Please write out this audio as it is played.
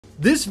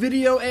This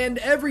video and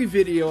every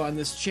video on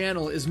this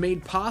channel is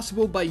made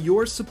possible by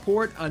your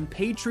support on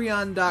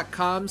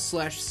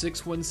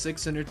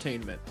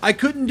patreon.com/616entertainment. I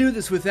couldn't do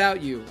this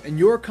without you, and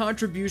your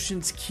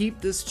contributions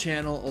keep this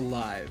channel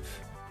alive.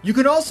 You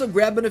can also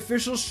grab an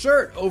official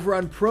shirt over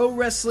on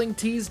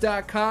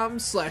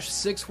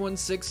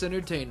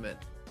prowrestlingtees.com/616entertainment.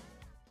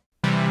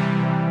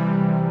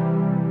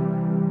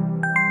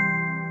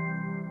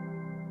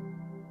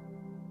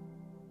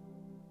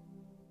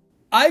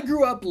 I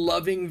grew up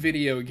loving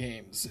video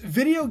games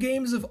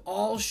of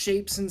all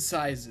shapes and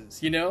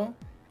sizes, you know?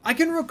 I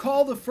can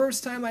recall the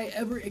first time I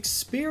ever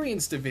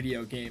experienced a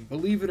video game,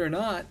 believe it or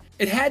not.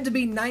 It had to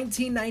be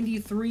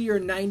 1993 or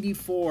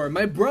 94.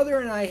 My brother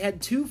and I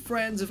had two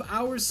friends of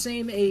our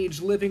same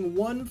age living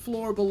one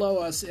floor below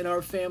us in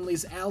our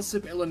family's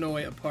Alsip,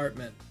 Illinois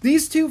apartment.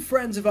 These two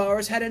friends of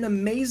ours had an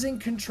amazing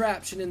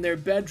contraption in their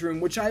bedroom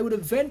which I would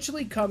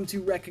eventually come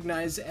to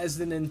recognize as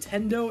the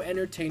Nintendo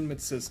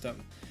Entertainment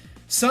System.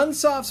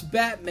 Sunsoft's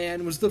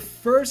Batman was the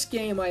first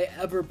game I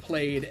ever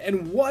played,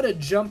 and what a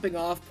jumping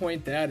off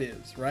point that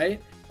is,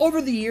 right?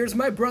 Over the years,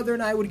 my brother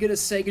and I would get a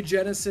Sega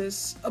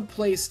Genesis, a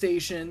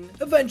PlayStation,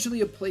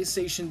 eventually a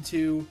PlayStation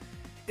 2.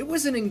 It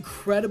was an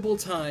incredible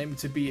time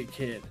to be a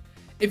kid.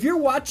 If you're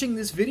watching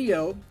this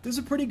video, there's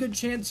a pretty good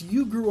chance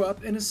you grew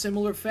up in a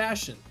similar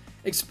fashion,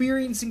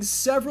 experiencing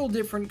several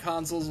different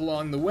consoles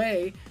along the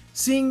way,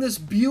 seeing this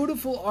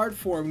beautiful art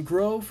form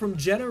grow from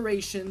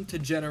generation to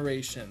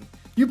generation.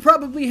 You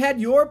probably had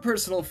your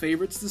personal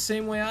favorites the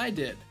same way I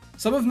did.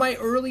 Some of my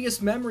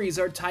earliest memories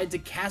are tied to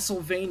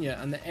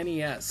Castlevania on the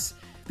NES.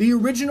 The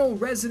original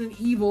Resident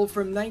Evil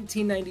from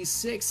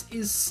 1996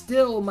 is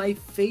still my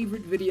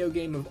favorite video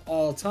game of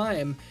all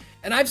time,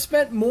 and I've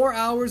spent more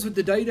hours with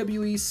the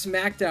WWE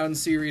SmackDown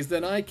series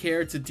than I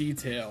care to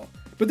detail.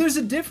 But there's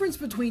a difference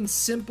between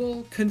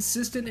simple,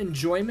 consistent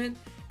enjoyment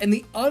and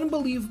the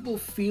unbelievable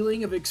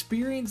feeling of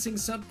experiencing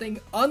something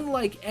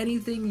unlike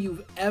anything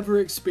you've ever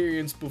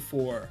experienced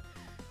before.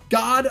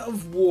 God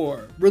of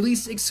War,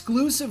 released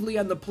exclusively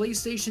on the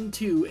PlayStation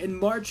 2 in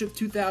March of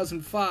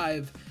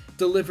 2005,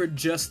 delivered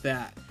just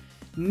that.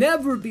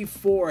 Never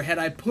before had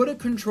I put a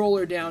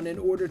controller down in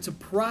order to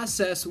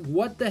process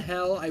what the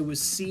hell I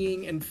was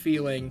seeing and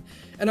feeling,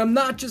 and I'm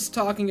not just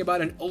talking about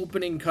an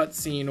opening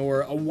cutscene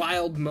or a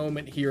wild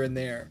moment here and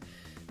there.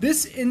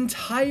 This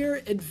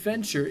entire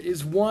adventure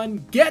is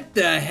one get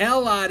the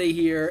hell out of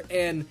here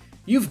and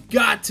you've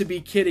got to be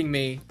kidding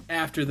me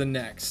after the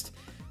next.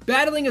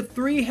 Battling a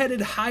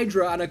three-headed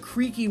Hydra on a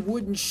creaky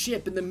wooden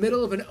ship in the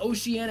middle of an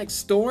oceanic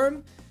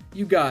storm?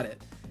 You got it.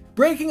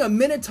 Breaking a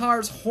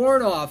Minotaur's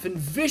horn off and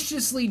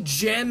viciously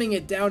jamming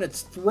it down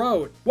its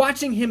throat.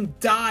 Watching him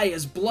die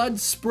as blood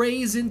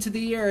sprays into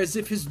the air as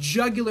if his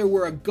jugular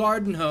were a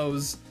garden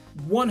hose.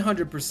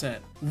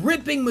 100%.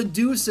 Ripping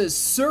Medusa's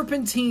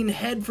serpentine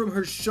head from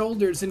her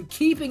shoulders and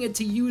keeping it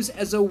to use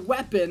as a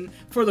weapon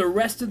for the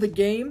rest of the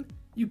game?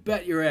 You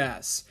bet your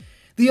ass.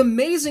 The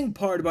amazing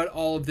part about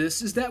all of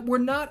this is that we're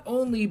not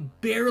only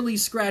barely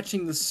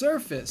scratching the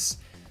surface,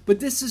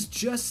 but this is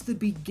just the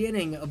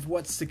beginning of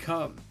what's to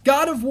come.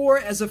 God of War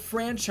as a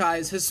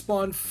franchise has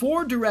spawned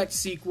 4 direct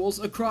sequels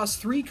across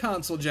 3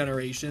 console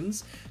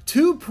generations,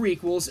 2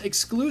 prequels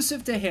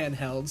exclusive to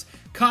handhelds,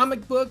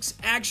 comic books,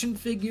 action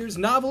figures,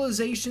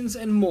 novelizations,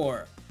 and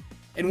more.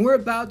 And we're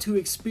about to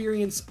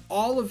experience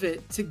all of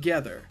it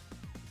together.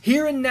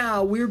 Here and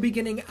now, we're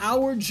beginning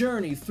our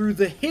journey through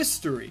the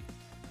history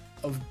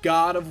of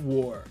God of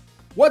War.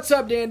 What's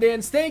up,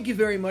 Dan-Dans? Thank you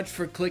very much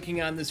for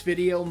clicking on this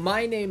video.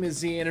 My name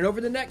is Ian, and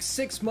over the next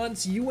 6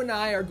 months, you and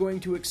I are going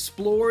to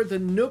explore the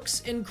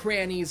nooks and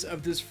crannies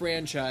of this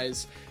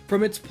franchise,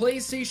 from its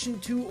PlayStation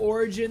 2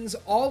 origins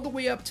all the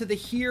way up to the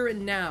here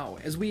and now,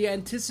 as we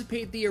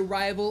anticipate the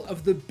arrival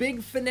of the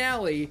big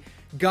finale,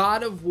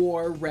 God of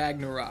War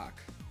Ragnarok.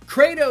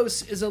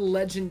 Kratos is a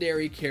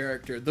legendary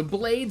character. The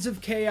Blades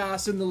of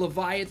Chaos and the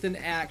Leviathan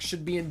Axe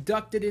should be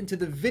inducted into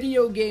the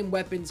Video Game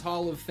Weapons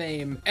Hall of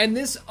Fame, and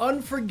this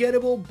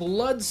unforgettable,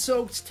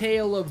 blood-soaked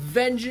tale of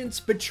vengeance,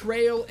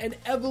 betrayal, and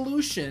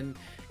evolution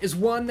is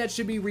one that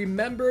should be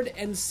remembered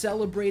and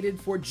celebrated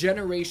for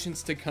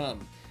generations to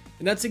come.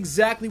 And that's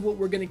exactly what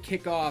we're going to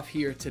kick off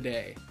here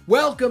today.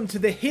 Welcome to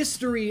the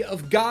history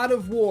of God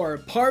of War,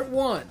 Part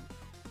 1,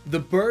 The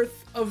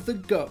Birth of the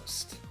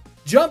Ghost.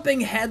 Jumping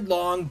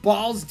headlong,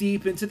 balls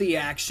deep into the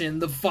action,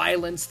 the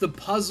violence, the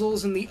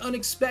puzzles, and the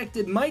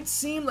unexpected might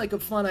seem like a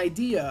fun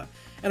idea,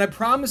 and I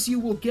promise you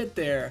we'll get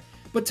there,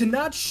 but to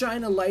not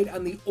shine a light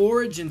on the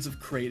origins of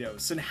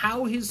Kratos and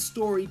how his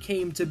story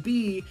came to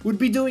be would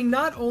be doing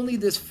not only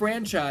this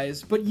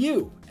franchise, but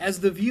you, as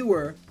the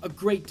viewer, a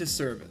great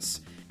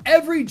disservice.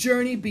 Every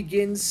journey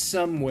begins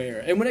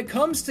somewhere, and when it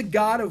comes to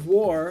God of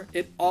War,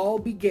 it all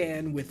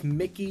began with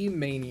Mickey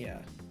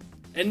Mania.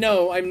 And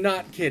no, I'm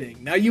not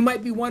kidding. Now you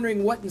might be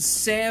wondering what in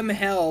Sam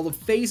hell the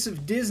face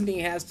of Disney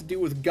has to do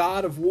with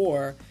God of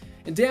War,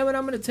 and damn it,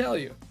 I'm going to tell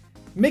you.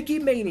 Mickey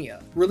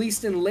Mania,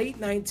 released in late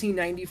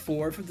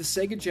 1994 for the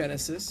Sega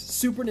Genesis,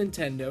 Super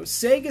Nintendo,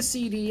 Sega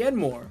CD, and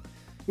more,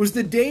 was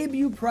the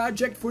debut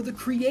project for the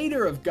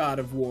creator of God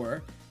of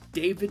War,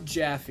 David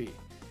Jaffe.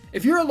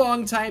 If you're a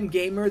longtime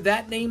gamer,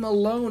 that name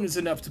alone is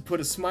enough to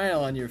put a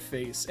smile on your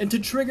face and to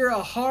trigger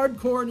a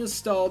hardcore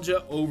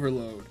nostalgia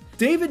overload.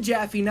 David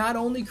Jaffe not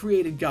only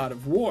created God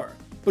of War,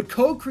 but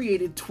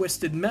co-created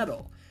Twisted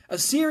Metal, a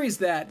series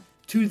that,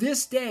 to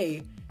this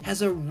day,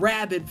 has a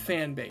rabid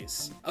fan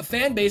base. A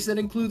fan base that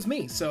includes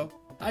me, so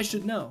I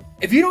should know.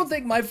 If you don't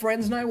think my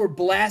friends and I were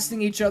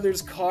blasting each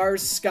other's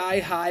cars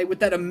sky high with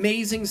that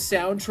amazing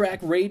soundtrack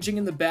raging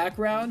in the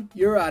background,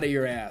 you're out of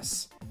your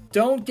ass.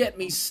 Don't get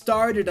me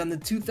started on the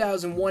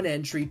 2001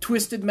 entry,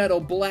 Twisted Metal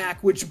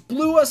Black, which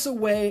blew us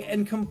away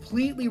and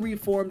completely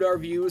reformed our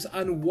views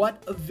on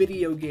what a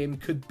video game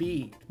could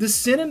be. The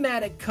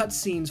cinematic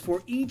cutscenes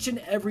for each and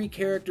every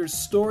character's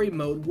story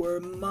mode were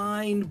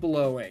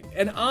mind-blowing,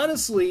 and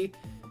honestly,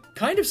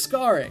 kind of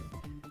scarring.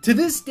 To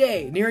this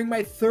day, nearing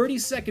my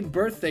 32nd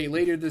birthday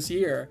later this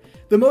year,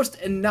 the most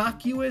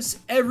innocuous,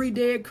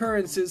 everyday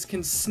occurrences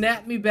can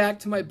snap me back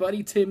to my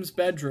buddy Tim's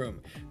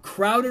bedroom,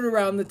 crowded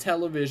around the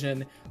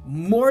television,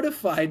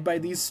 mortified by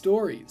these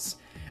stories.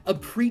 A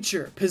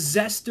preacher,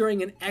 possessed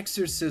during an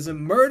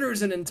exorcism,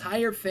 murders an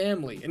entire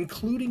family,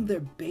 including their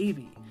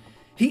baby.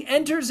 He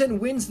enters and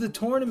wins the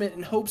tournament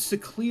in hopes to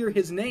clear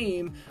his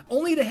name,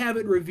 only to have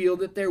it revealed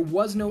that there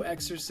was no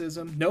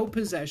exorcism, no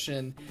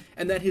possession,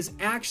 and that his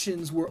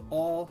actions were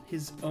all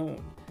his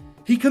own.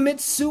 He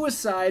commits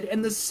suicide,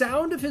 and the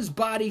sound of his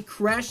body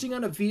crashing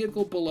on a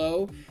vehicle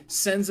below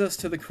sends us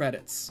to the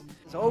credits.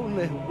 There's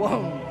only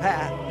one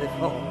path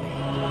before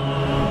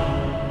me.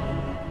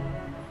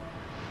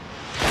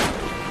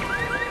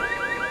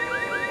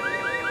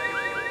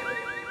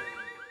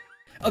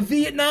 A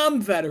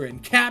Vietnam veteran,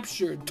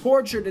 captured,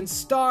 tortured, and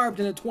starved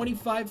in a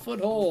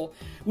 25-foot hole,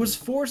 was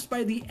forced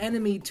by the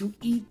enemy to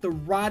eat the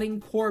rotting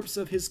corpse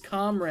of his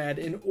comrade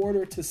in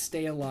order to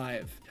stay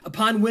alive.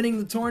 Upon winning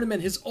the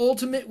tournament, his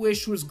ultimate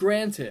wish was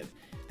granted: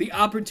 the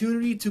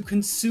opportunity to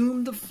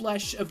consume the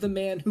flesh of the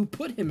man who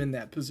put him in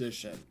that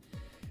position.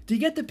 Do you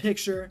get the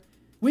picture?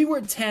 We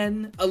were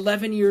 10,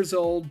 11 years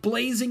old,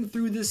 blazing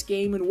through this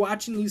game and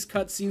watching these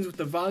cutscenes with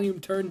the volume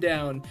turned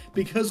down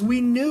because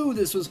we knew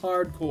this was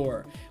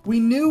hardcore. We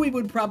knew we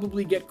would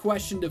probably get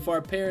questioned if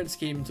our parents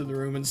came into the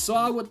room and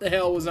saw what the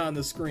hell was on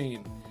the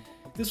screen.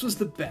 This was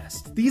the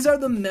best. These are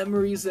the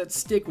memories that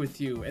stick with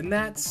you, and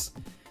that's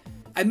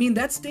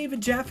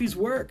David Jaffe's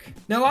work.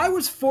 Now, I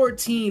was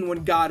 14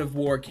 when God of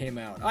War came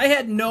out. I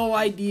had no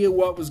idea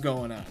what was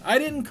going on. I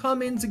didn't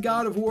come into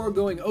God of War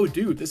going, oh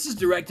dude, this is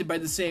directed by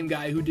the same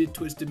guy who did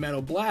Twisted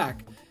Metal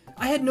Black.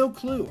 I had no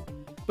clue.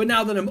 But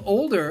now that I'm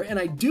older, and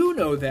I do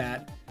know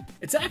that,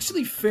 it's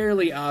actually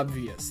fairly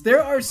obvious.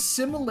 There are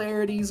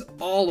similarities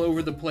all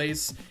over the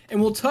place, and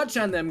we'll touch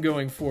on them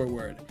going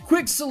forward.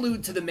 Quick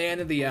salute to the man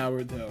of the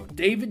hour, though.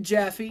 David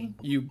Jaffe,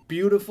 you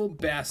beautiful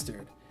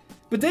bastard.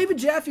 But David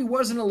Jaffe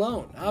wasn't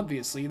alone,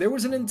 obviously. There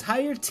was an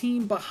entire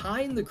team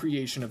behind the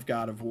creation of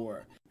God of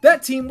War.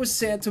 That team was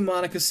Santa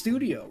Monica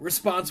Studio,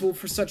 responsible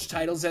for such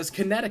titles as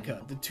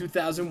Kinetica, the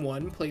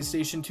 2001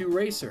 PlayStation 2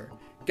 racer,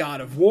 God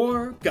of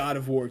War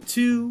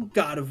 2,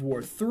 God of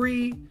War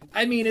 3.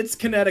 I mean, it's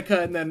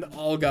Kinetica and then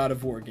all God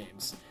of War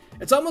games.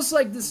 It's almost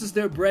like this is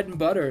their bread and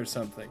butter or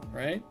something,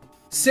 right?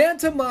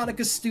 Santa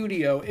Monica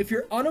Studio, if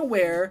you're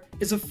unaware,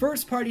 is a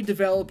first-party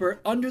developer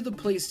under the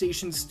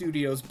PlayStation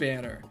Studios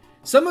banner.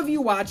 Some of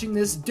you watching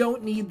this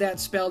don't need that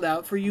spelled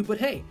out for you, but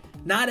hey,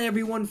 not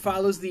everyone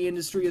follows the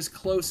industry as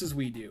close as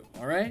we do,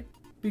 alright?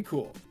 Be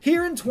cool.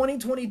 Here in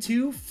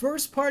 2022,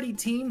 first-party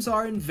teams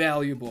are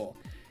invaluable.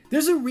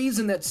 There's a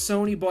reason that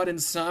Sony bought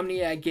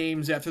Insomniac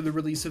Games after the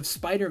release of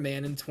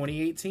Spider-Man in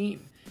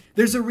 2018.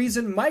 There's a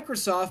reason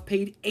Microsoft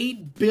paid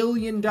 $8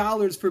 billion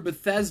for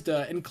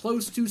Bethesda and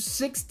close to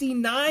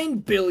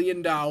 $69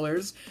 billion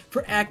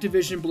for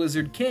Activision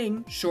Blizzard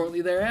King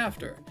shortly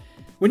thereafter.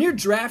 When you're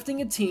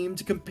drafting a team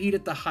to compete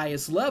at the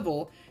highest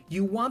level,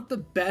 you want the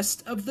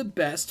best of the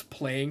best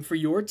playing for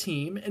your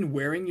team and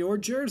wearing your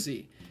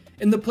jersey.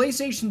 In the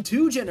PlayStation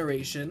 2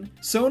 generation,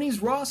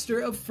 Sony's roster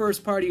of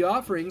first-party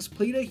offerings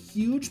played a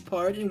huge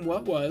part in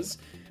what was,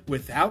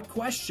 without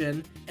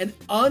question, an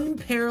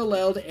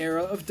unparalleled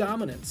era of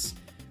dominance.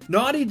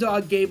 Naughty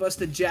Dog gave us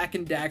the Jak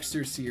and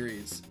Daxter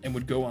series, and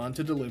would go on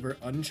to deliver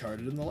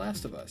Uncharted and The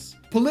Last of Us.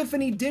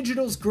 Polyphony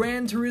Digital's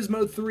Gran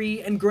Turismo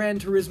 3 and Gran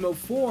Turismo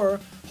 4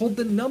 hold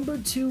the number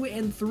 2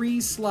 and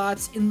 3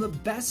 slots in the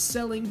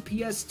best-selling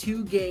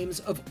PS2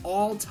 games of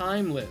all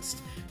time list,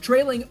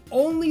 trailing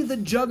only the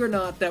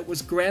juggernaut that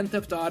was Grand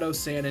Theft Auto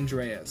San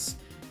Andreas.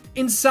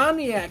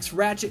 Insomniac's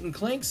Ratchet &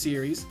 Clank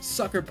series,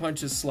 Sucker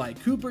Punch's Sly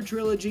Cooper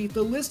trilogy,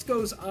 the list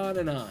goes on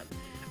and on.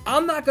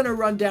 I'm not going to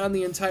run down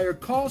the entire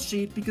call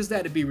sheet because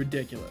that'd be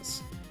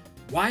ridiculous.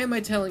 Why am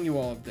I telling you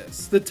all of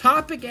this? The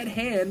topic at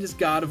hand is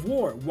God of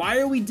War. Why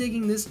are we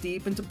digging this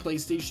deep into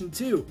PlayStation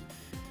 2?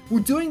 We're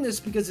doing this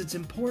because it's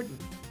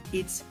important.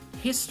 It's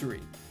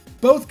history.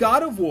 Both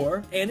God of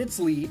War and its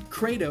lead,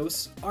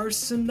 Kratos, are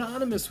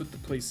synonymous with the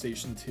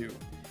PlayStation 2.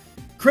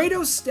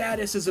 Kratos'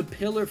 status as a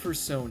pillar for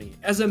Sony,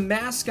 as a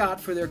mascot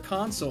for their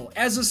console,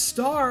 as a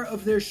star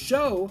of their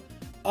show,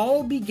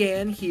 all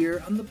began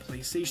here on the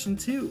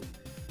PlayStation 2.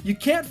 You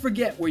can't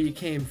forget where you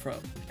came from.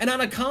 And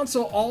on a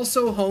console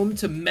also home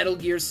to Metal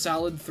Gear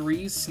Solid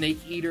 3, Snake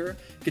Eater,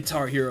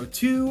 Guitar Hero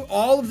 2,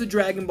 all of the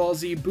Dragon Ball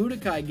Z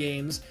Budokai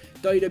games,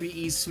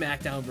 WWE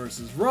SmackDown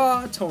vs.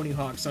 Raw, Tony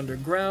Hawk's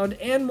Underground,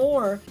 and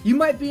more, you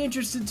might be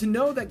interested to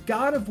know that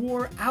God of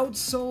War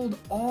outsold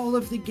all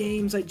of the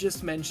games I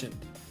just mentioned.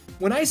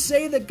 When I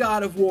say that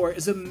God of War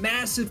is a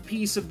massive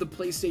piece of the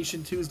PlayStation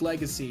 2's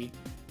legacy,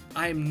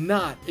 I am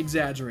not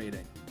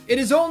exaggerating. It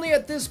is only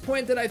at this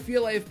point that I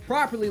feel I have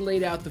properly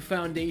laid out the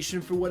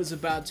foundation for what is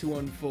about to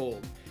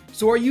unfold.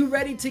 So are you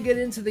ready to get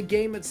into the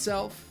game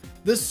itself?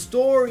 The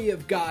story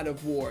of God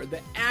of War, the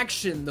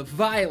action, the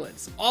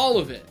violence, all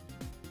of it.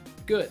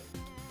 Good.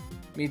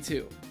 Me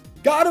too.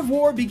 God of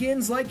War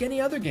begins like any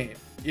other game,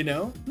 you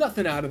know?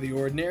 Nothing out of the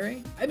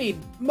ordinary. I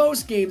mean,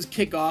 most games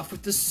kick off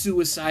with the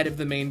suicide of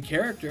the main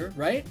character,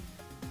 right?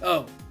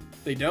 Oh,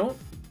 they don't?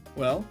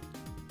 Well,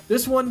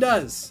 this one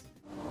does.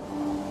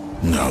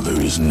 Now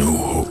there is no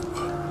hope.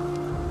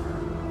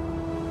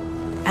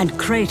 And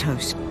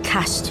Kratos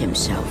cast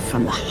himself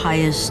from the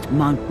highest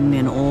mountain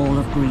in all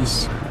of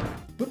Greece.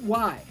 But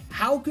why?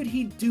 How could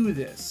he do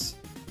this?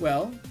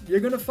 Well, you're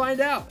gonna find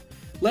out.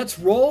 Let's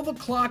roll the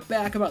clock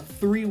back about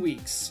 3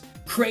 weeks.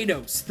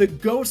 Kratos, the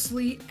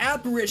ghostly,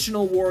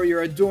 apparitional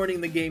warrior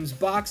adorning the game's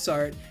box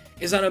art,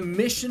 is on a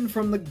mission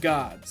from the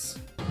gods.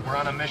 We're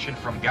on a mission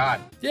from God.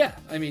 Yeah,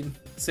 I mean,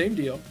 same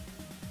deal.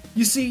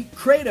 You see,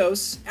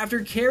 Kratos, after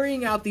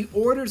carrying out the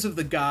orders of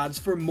the gods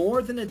for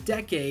more than a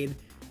decade,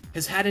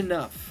 has had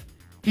enough.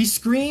 He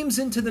screams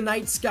into the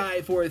night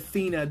sky for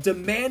Athena,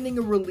 demanding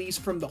a release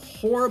from the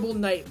horrible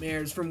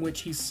nightmares from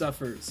which he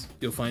suffers.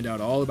 You'll find out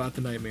all about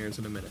the nightmares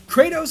in a minute.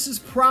 Kratos is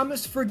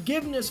promised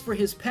forgiveness for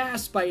his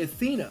past by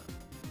Athena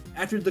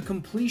after the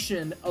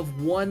completion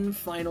of one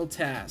final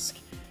task.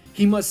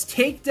 He must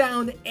take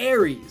down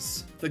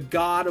Ares, the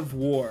god of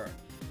war.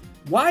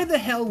 Why the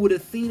hell would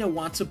Athena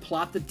want to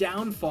plot the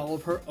downfall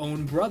of her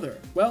own brother?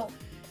 Well,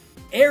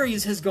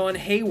 Ares has gone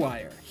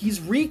haywire. He's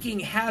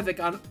wreaking havoc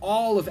on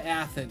all of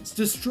Athens,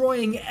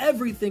 destroying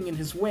everything in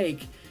his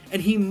wake,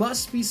 and he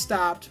must be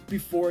stopped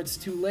before it's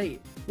too late.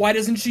 Why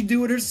doesn't she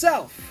do it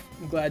herself?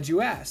 I'm glad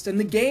you asked, and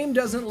the game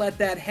doesn't let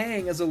that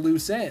hang as a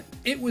loose end.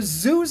 It was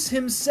Zeus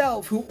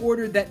himself who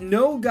ordered that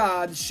no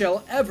gods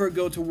shall ever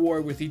go to war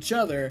with each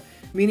other,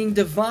 meaning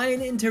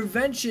divine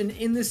intervention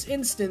in this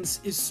instance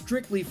is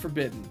strictly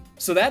forbidden.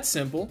 So that's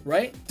simple,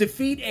 right?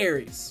 Defeat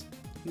Ares.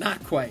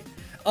 Not quite.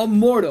 A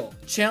mortal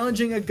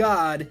challenging a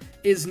god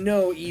is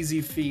no easy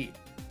feat.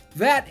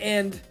 That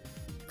and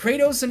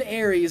Kratos and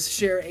Ares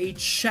share a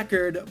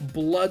checkered,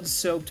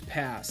 blood-soaked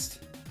past.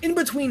 In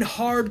between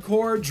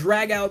hardcore,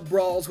 drag-out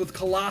brawls with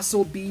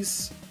colossal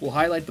beasts, we'll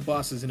highlight the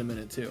bosses in a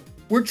minute too,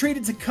 we're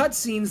treated to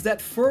cutscenes that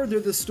further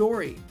the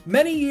story.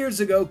 Many years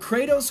ago,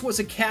 Kratos was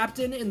a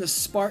captain in the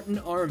Spartan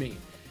army.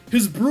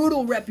 His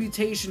brutal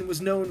reputation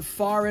was known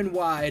far and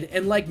wide,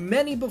 and like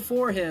many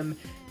before him,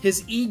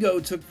 his ego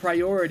took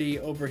priority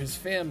over his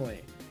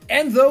family.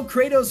 And though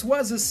Kratos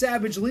was a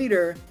savage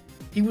leader,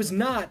 he was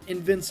not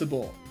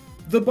invincible.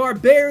 The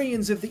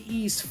barbarians of the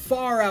East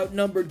far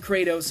outnumbered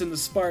Kratos and the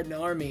Spartan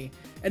army,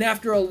 and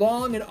after a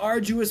long and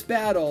arduous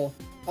battle,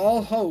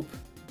 all hope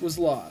was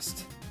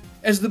lost.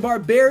 As the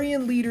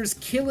barbarian leader's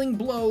killing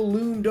blow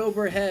loomed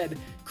overhead,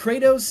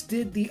 Kratos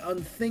did the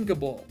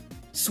unthinkable,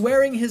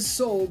 swearing his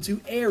soul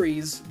to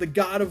Ares, the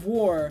god of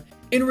war,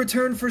 in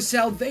return for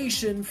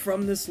salvation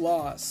from this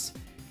loss.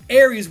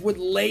 Ares would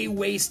lay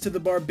waste to the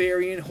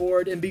barbarian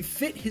horde and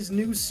befit his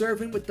new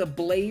servant with the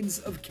blades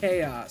of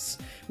chaos,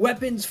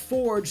 weapons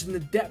forged in the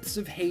depths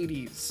of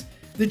Hades,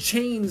 the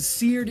chains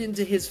seared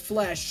into his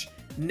flesh,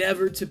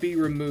 never to be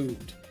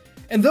removed.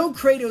 And though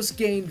Kratos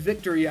gained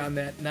victory on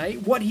that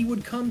night, what he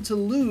would come to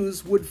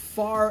lose would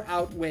far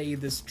outweigh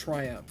this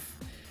triumph.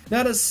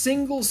 Not a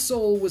single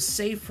soul was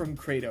safe from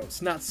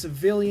Kratos, not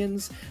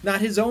civilians, not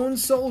his own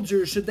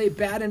soldiers should they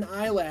bat an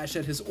eyelash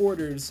at his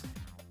orders,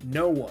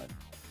 no one.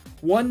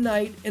 One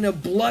night, in a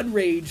blood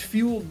rage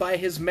fueled by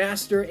his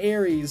master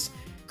Ares,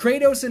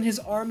 Kratos and his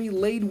army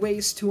laid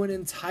waste to an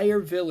entire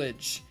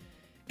village.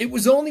 It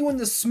was only when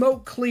the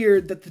smoke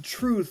cleared that the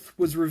truth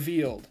was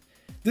revealed.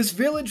 This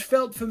village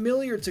felt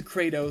familiar to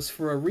Kratos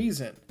for a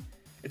reason.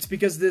 It's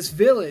because this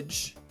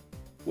village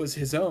was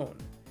his own.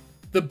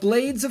 The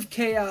blades of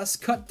chaos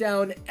cut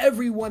down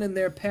everyone in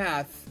their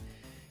path,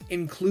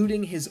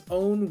 including his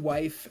own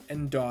wife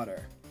and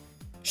daughter.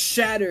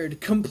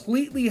 Shattered,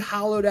 completely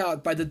hollowed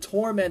out by the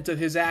torment of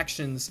his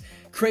actions,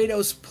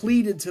 Kratos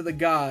pleaded to the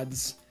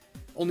gods,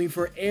 only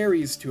for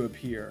Ares to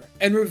appear,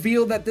 and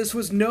reveal that this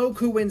was no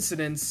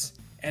coincidence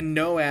and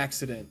no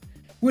accident.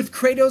 With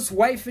Kratos'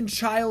 wife and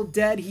child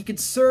dead, he could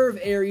serve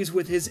Ares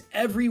with his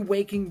every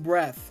waking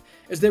breath,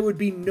 as there would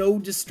be no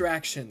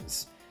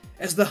distractions.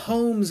 As the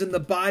homes and the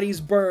bodies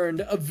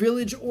burned, a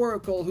village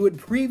oracle who had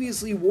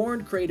previously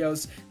warned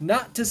Kratos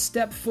not to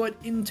step foot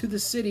into the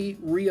city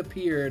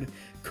reappeared,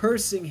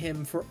 cursing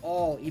him for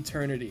all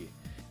eternity.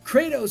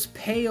 Kratos'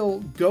 pale,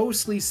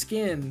 ghostly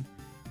skin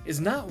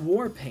is not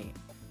war paint.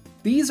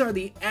 These are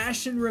the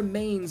ashen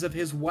remains of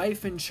his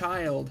wife and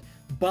child,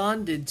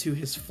 bonded to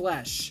his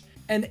flesh,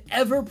 an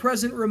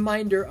ever-present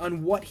reminder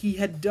on what he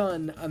had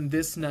done on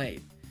this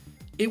night.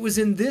 It was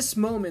in this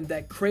moment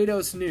that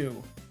Kratos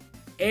knew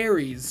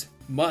Ares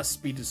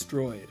must be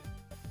destroyed.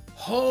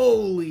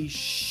 Holy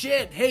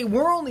shit! Hey,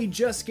 we're only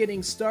just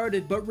getting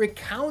started, but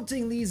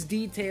recounting these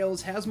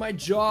details has my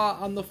jaw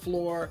on the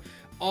floor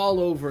all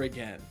over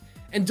again.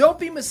 And don't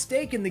be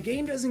mistaken, the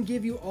game doesn't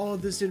give you all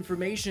of this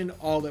information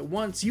all at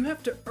once. You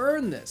have to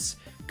earn this,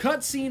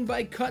 cutscene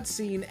by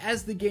cutscene,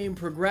 as the game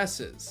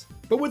progresses.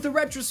 But with the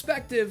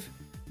retrospective,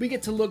 we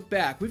get to look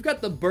back. We've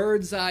got the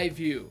bird's eye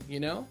view, you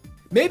know?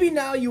 Maybe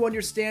now you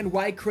understand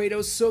why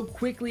Kratos so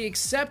quickly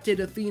accepted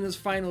Athena's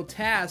final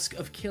task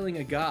of killing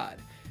a god.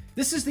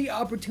 This is the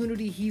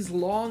opportunity he's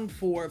longed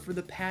for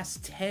the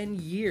past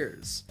 10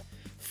 years.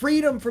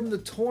 Freedom from the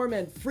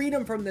torment,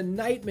 freedom from the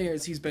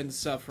nightmares he's been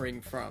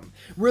suffering from.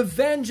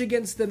 Revenge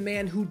against the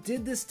man who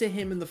did this to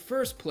him in the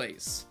first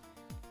place.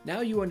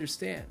 Now you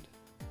understand.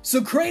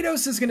 So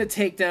Kratos is gonna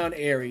take down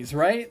Ares,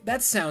 right?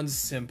 That sounds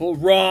simple.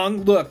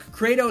 Wrong. Look,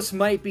 Kratos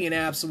might be an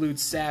absolute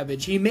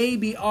savage. He may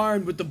be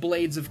armed with the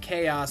blades of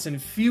chaos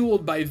and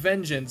fueled by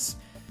vengeance,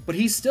 but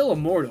he's still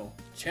immortal,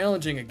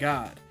 challenging a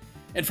god.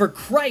 And for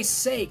Christ's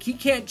sake, he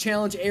can't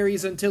challenge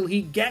Ares until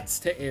he gets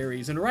to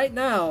Ares, and right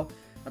now,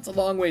 that's a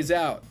long ways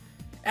out.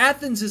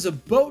 Athens is a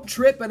boat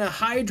trip and a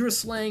Hydra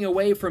slaying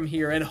away from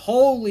here, and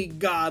holy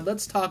god,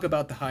 let's talk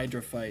about the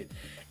Hydra fight.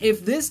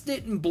 If this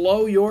didn't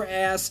blow your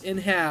ass in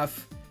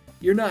half,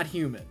 you're not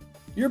human.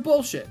 You're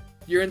bullshit.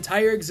 Your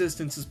entire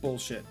existence is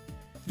bullshit.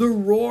 The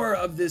roar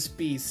of this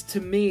beast,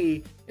 to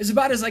me, is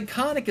about as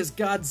iconic as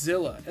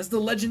Godzilla, as the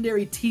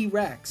legendary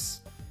T-Rex.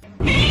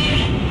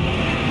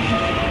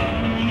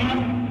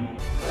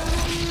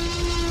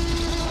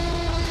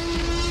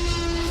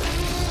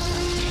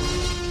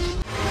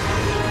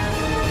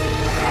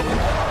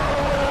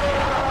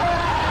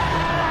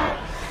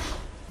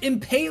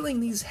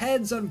 Impaling these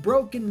heads on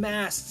broken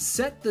masts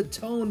set the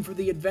tone for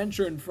the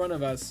adventure in front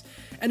of us.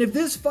 And if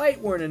this fight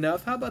weren't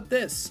enough, how about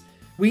this?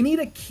 We need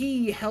a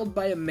key held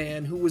by a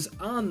man who was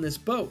on this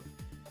boat.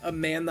 A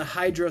man the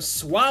Hydra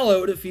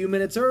swallowed a few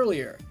minutes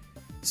earlier.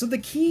 So the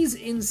key's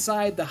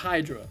inside the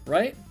Hydra,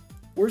 right?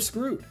 We're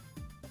screwed.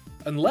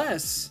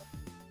 Unless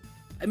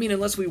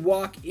we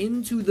walk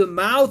into the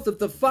mouth of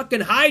the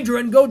fucking Hydra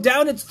and go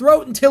down its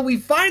throat until we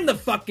find the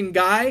fucking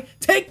guy,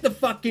 take the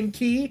fucking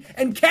key,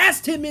 and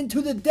cast him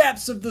into the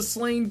depths of the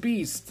slain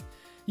beast.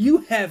 You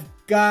have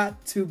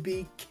got to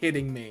be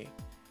kidding me.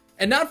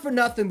 And not for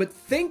nothing, but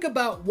think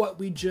about what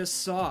we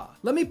just saw.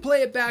 Let me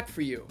play it back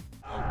for you.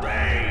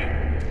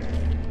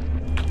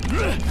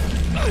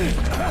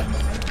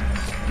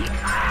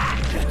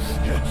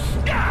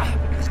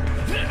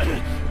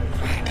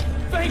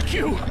 Thank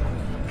you!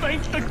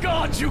 Thank the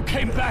gods you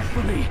came back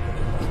for me!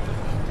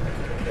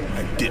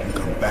 I didn't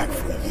come back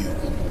for you.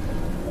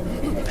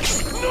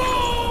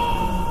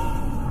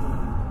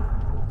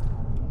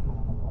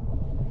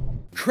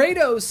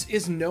 Kratos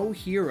is no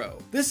hero.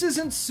 This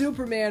isn't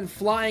Superman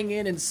flying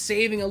in and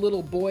saving a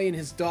little boy and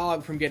his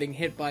dog from getting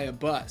hit by a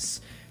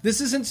bus.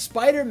 This isn't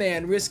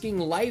Spider-Man risking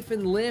life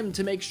and limb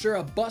to make sure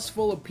a bus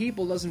full of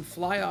people doesn't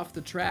fly off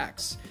the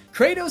tracks.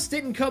 Kratos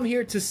didn't come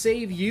here to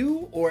save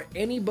you or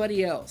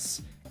anybody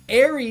else.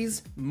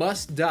 Ares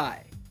must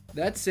die.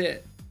 That's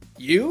it.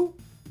 You?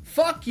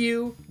 Fuck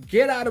you.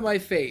 Get out of my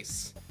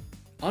face.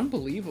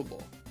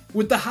 Unbelievable.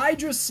 With the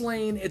Hydra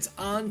slain, it's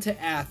on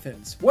to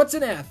Athens. What's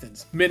in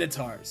Athens?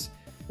 Minotaurs.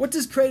 What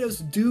does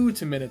Kratos do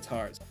to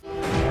Minotaurs?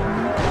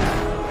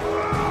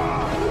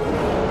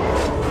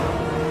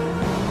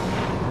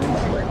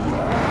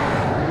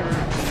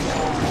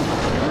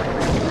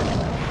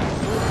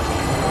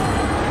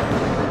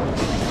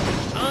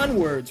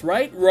 Onwards,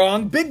 right?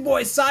 Wrong. Big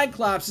boy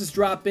Cyclopses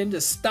drop in to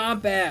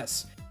stomp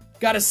ass.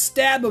 Gotta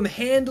stab him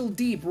handle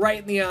deep right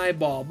in the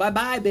eyeball.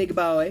 Bye-bye, big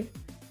boy.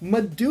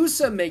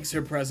 Medusa makes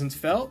her presence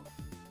felt.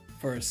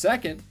 For a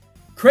second.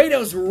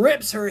 Kratos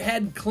rips her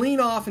head clean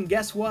off, and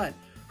guess what?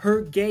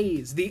 Her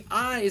gaze, the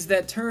eyes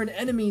that turn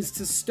enemies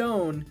to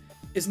stone,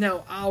 is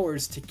now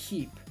ours to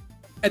keep.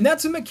 And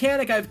that's a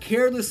mechanic I've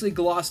carelessly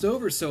glossed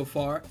over so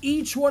far.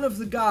 Each one of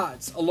the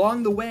gods,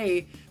 along the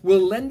way,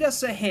 will lend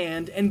us a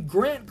hand and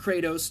grant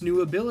Kratos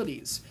new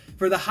abilities.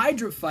 For the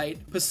Hydra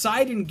fight,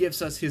 Poseidon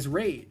gives us his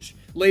rage.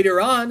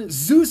 Later on,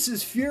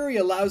 Zeus's fury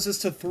allows us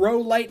to throw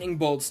lightning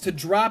bolts to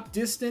drop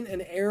distant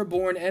and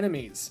airborne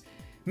enemies.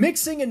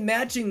 Mixing and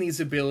matching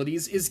these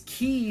abilities is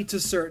key to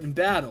certain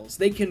battles.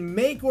 They can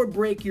make or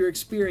break your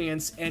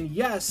experience, and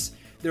yes,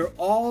 they're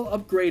all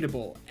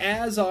upgradable,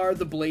 as are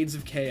the Blades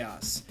of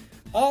Chaos.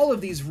 All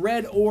of these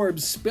red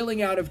orbs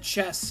spilling out of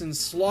chests and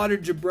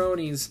slaughtered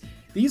jabronis,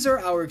 these are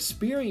our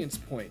experience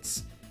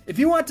points. If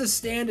you want to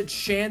stand a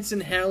chance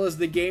in hell as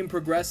the game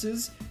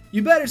progresses,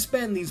 you better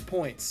spend these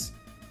points.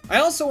 I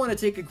also want to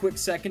take a quick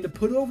second to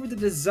put over the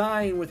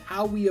design with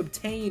how we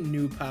obtain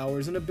new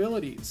powers and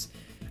abilities.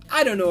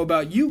 I don't know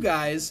about you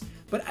guys,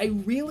 but I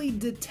really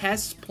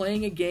detest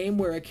playing a game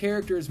where a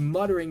character is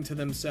muttering to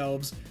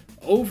themselves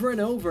over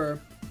and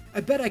over, "I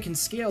bet I can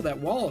scale that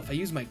wall if I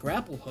use my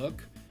grapple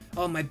hook."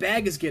 oh, my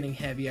bag is getting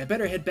heavy, I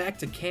better head back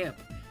to camp.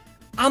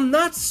 I'm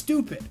not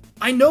stupid.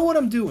 I know what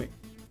I'm doing.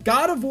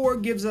 God of War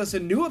gives us a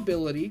new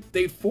ability,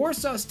 they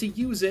force us to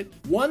use it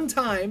one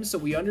time so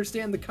we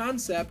understand the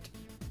concept,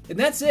 and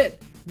that's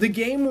it. The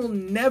game will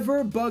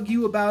never bug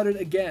you about it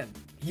again.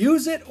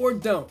 Use it or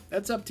don't,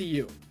 that's up to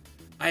you.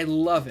 I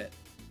love it.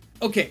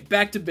 Okay,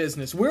 back to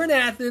business. We're in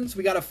Athens,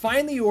 we gotta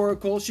find the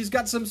Oracle, she's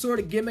got some sort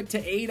of gimmick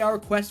to aid our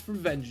quest for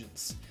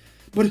vengeance.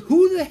 But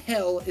who the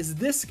hell is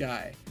this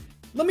guy?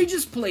 Let me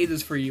just play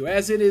this for you,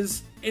 as it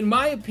is, in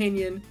my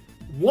opinion,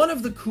 one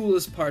of the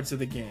coolest parts of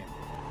the game.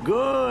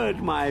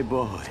 Good, my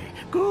boy,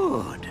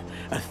 good.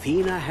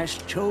 Athena has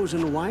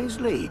chosen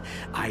wisely.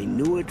 I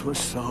knew it was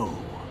so.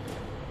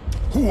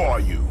 Who are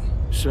you?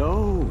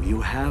 So, you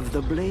have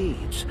the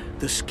blades,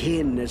 the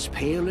skin as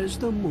pale as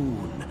the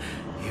moon.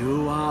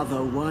 You are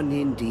the one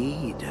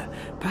indeed.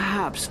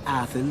 Perhaps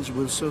Athens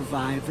will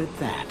survive at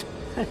that.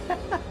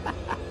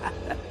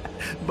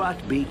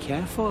 But be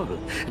careful.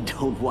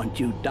 Don't want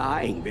you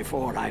dying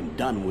before I'm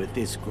done with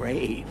this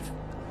grave.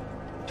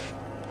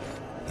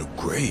 A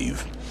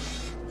grave?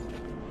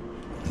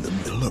 In the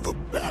middle of a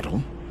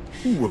battle?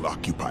 Who will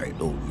occupy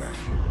it, old man?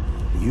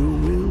 You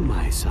will,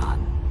 my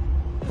son.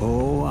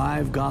 Oh,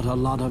 I've got a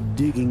lot of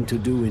digging to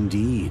do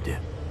indeed.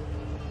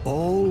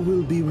 All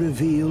will be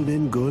revealed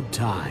in good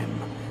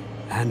time.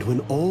 And when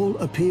all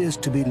appears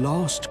to be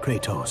lost,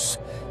 Kratos,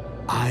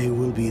 I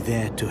will be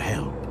there to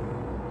help.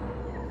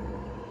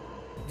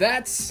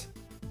 That's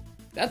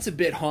a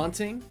bit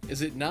haunting,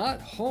 is it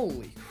not?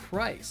 Holy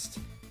Christ.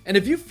 And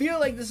if you feel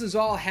like this is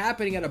all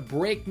happening at a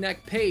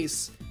breakneck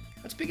pace,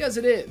 that's because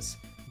it is.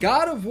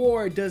 God of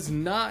War does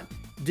not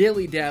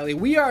dilly-dally.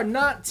 We are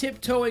not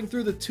tiptoeing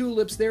through the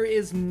tulips. There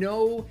is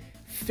no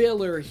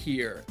filler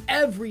here.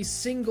 Every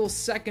single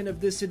second of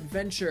this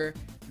adventure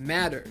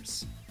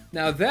matters.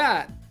 Now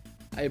that,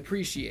 I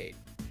appreciate.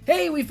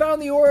 Hey, we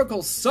found the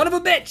Oracle, son of a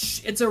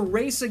bitch! It's a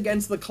race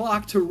against the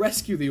clock to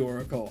rescue the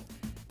Oracle.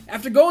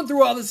 After going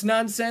through all this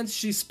nonsense,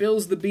 she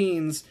spills the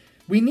beans.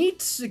 We need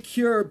to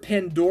secure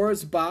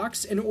Pandora's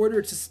box in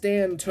order to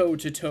stand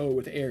toe-to-toe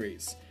with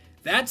Ares.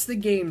 That's the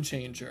game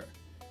changer.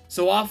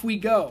 So off we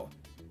go.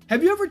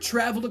 Have you ever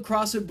traveled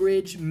across a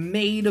bridge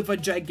made of a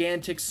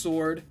gigantic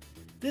sword?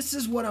 This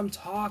is what I'm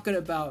talking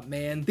about,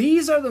 man.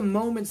 These are the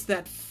moments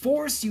that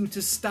force you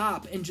to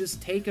stop and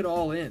just take it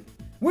all in.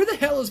 Where the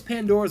hell is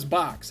Pandora's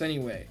box,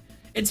 anyway?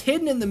 It's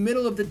hidden in the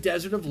middle of the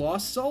Desert of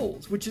Lost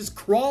Souls, which is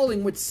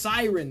crawling with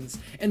sirens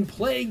and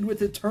plagued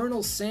with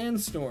eternal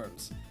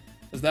sandstorms.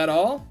 Is that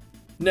all?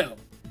 No.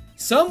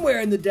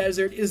 Somewhere in the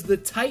desert is the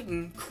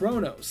Titan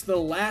Kratos, the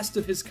last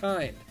of his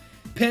kind.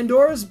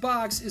 Pandora's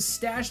box is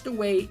stashed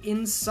away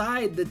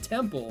inside the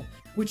temple,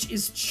 which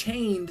is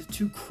chained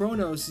to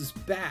Kratos'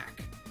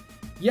 back.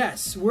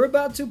 Yes, we're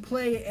about to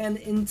play an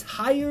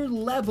entire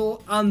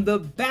level on the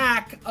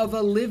back of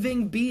a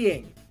living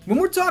being. When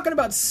we're talking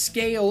about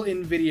scale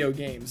in video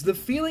games, the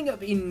feeling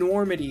of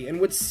enormity and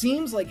what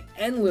seems like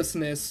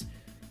endlessness,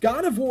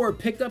 God of War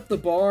picked up the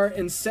bar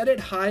and set it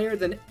higher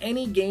than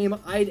any game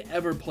I'd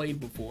ever played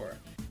before.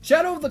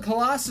 Shadow of the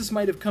Colossus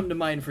might have come to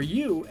mind for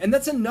you, and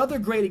that's another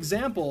great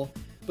example,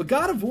 but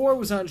God of War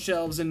was on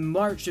shelves in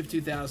March of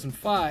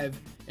 2005,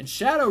 and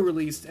Shadow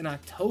released in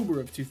October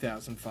of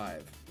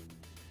 2005.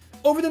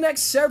 Over the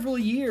next several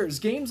years,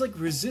 games like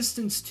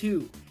Resistance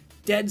 2,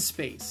 Dead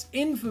Space,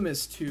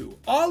 Infamous 2,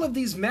 all of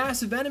these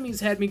massive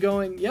enemies had me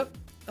going, yep,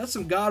 that's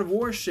some God of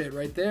War shit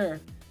right there.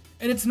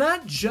 And it's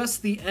not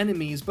just the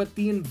enemies, but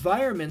the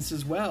environments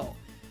as well.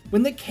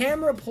 When the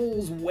camera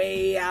pulls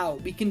way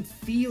out, we can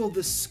feel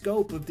the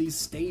scope of these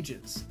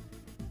stages.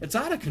 It's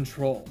out of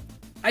control.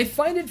 I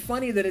find it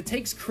funny that it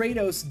takes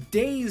Kratos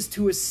days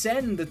to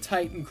ascend the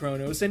Titan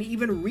Kratos and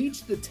even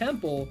reach the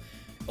temple,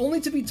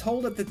 only to be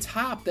told at the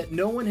top that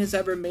no one has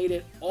ever made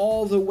it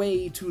all the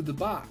way to the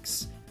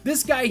box.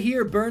 This guy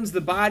here burns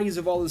the bodies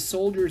of all the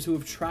soldiers who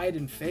have tried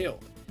and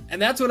failed. And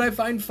that's what I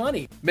find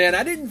funny. Man,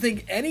 I didn't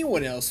think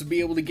anyone else would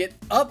be able to get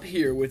up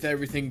here with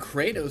everything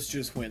Kratos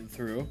just went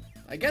through.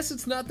 I guess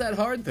it's not that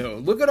hard though.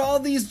 Look at all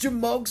these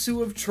jamokes who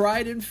have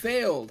tried and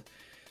failed.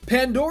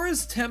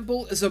 Pandora's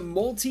Temple is a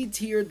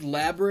multi-tiered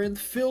labyrinth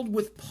filled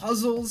with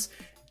puzzles,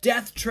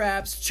 death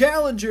traps,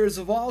 challengers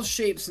of all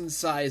shapes and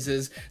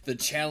sizes, the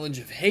challenge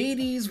of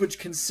Hades, which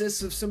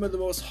consists of some of the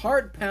most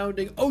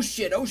heart-pounding oh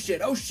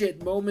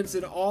shit moments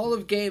in all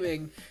of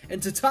gaming,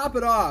 and to top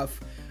it off,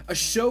 a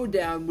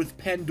showdown with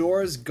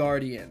Pandora's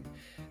Guardian.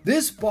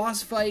 This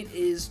boss fight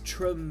is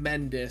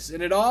tremendous,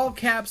 and it all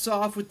caps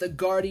off with the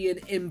Guardian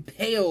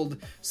impaled,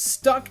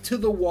 stuck to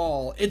the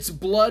wall, its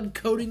blood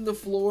coating the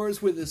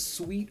floors with a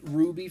sweet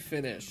ruby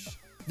finish.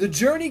 The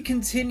journey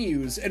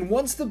continues, and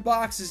once the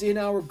box is in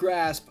our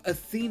grasp,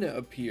 Athena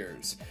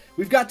appears.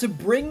 We've got to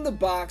bring the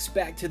box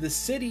back to the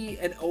city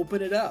and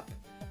open it up.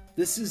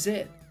 This is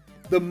it.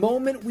 The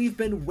moment we've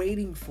been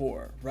waiting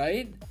for,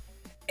 right?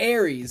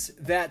 Ares,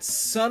 that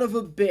son of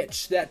a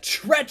bitch, that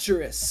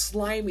treacherous,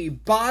 slimy,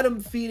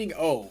 bottom-feeding...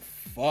 Oh,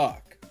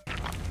 fuck.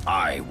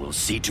 I will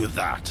see to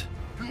that.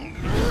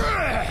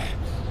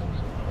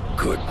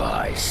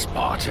 Goodbye,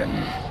 Spartan.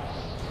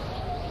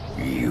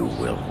 You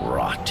will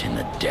rot in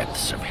the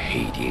depths of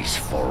Hades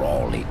for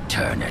all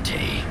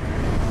eternity.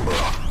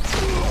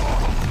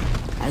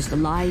 As the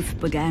life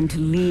began to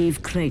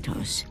leave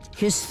Kratos,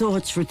 his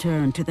thoughts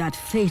returned to that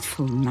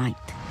fateful night.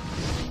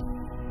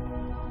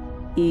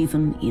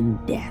 Even in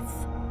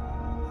death,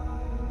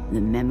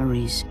 the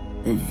memories,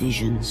 the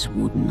visions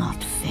would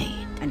not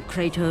fade. And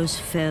Kratos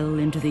fell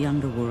into the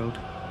underworld,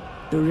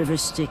 the river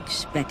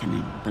Styx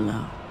beckoning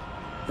below,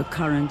 the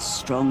currents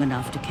strong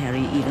enough to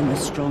carry even the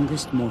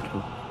strongest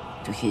mortal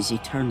to his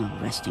eternal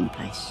resting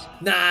place.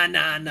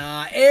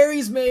 Nah.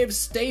 Ares may have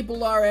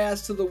stapled our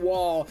ass to the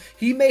wall.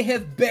 He may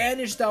have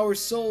banished our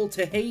soul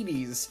to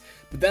Hades.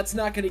 But that's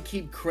not going to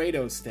keep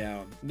Kratos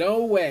down.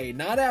 No way,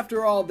 not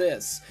after all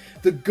this.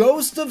 The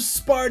ghost of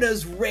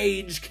Sparta's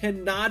rage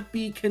cannot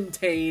be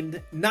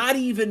contained, not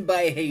even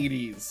by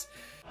Hades.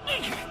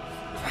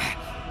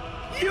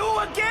 You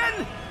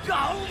again?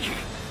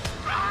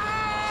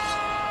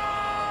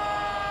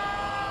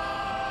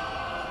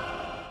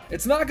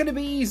 It's not going to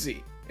be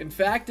easy. In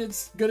fact,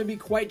 it's going to be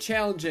quite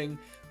challenging,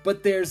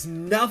 but there's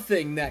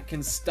nothing that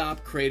can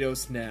stop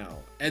Kratos now.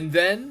 And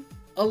then,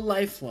 a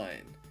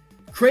lifeline.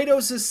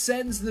 Kratos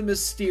ascends the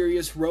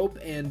mysterious rope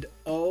and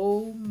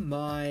oh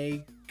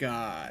my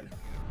god.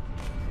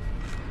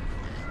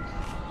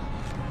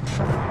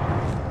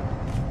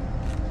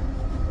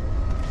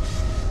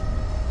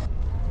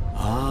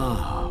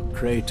 Ah,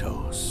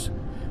 Kratos.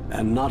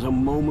 And not a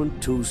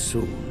moment too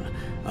soon.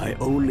 I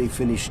only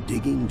finished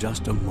digging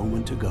just a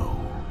moment ago.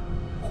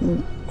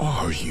 Who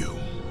are you?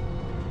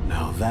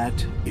 Now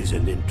that is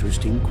an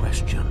interesting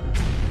question.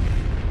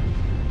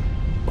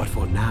 But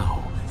for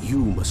now, you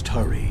must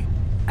hurry.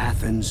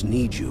 Athens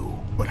needs you.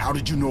 But how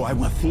did you know I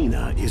would?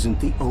 Athena isn't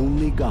the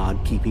only god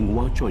keeping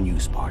watch on you,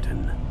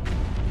 Spartan.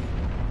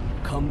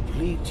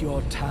 Complete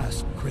your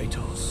task,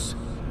 Kratos,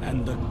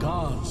 and the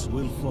gods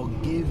will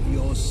forgive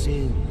your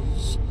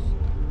sins.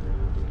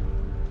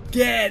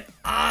 Get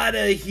out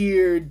of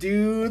here,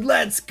 dude.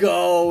 Let's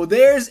go.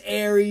 There's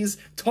Ares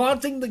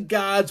taunting the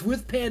gods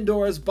with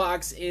Pandora's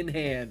box in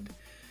hand.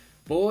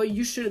 Boy,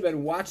 you should have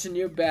been watching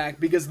your back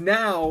because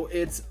now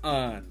it's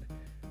on.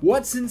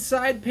 What's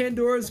inside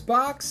Pandora's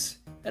box?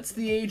 That's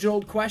the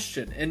age-old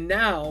question, and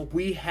now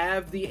we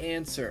have the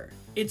answer.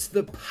 It's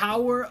the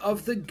power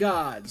of the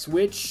gods,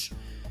 which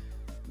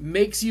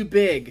makes you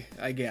big,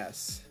 I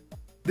guess.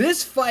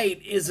 This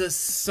fight is a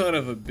son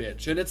of a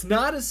bitch, and it's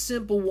not a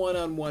simple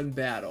one-on-one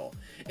battle.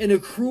 In a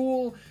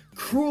cruel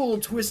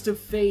twist of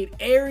fate,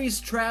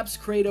 Ares traps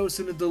Kratos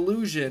in a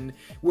delusion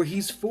where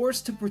he's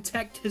forced to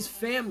protect his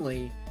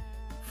family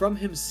from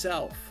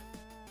himself.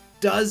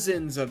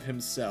 Dozens of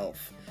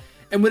himself.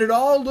 And when it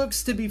all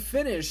looks to be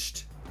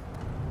finished...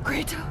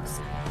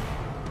 Kratos,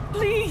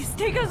 please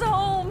take us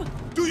home!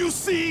 Do you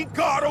see,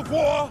 God of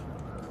War?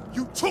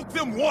 You took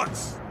them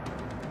once,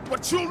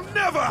 but you'll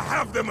never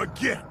have them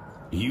again.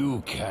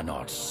 You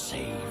cannot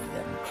save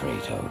them,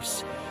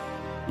 Kratos.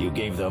 You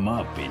gave them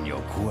up in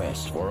your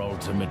quest for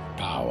ultimate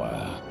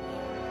power.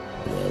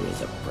 There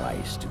is a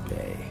price to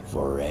pay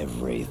for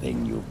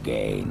everything you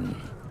gain.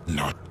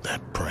 Not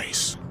that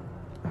price.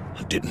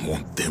 I didn't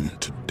want them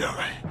to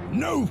die.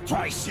 No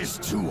price is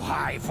too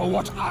high for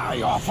what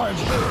I offered,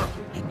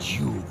 and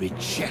you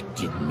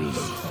rejected me.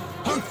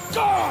 A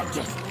god!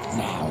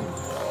 Now,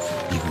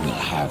 you will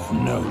have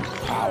no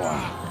power,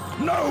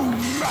 no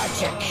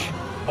magic.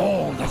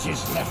 All that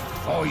is left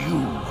for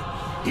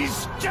you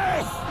is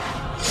death!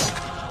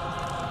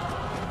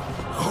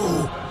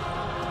 Oh,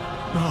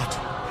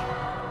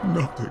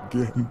 not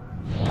again.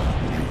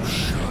 You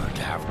should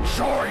have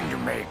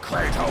joined me,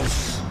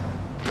 Kratos.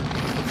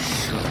 You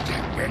should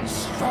have been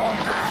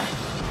stronger.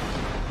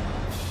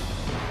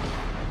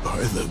 By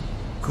the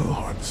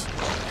gods.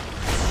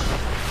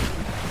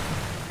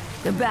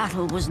 The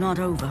battle was not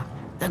over.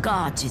 The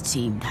gods, it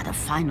seemed, had a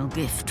final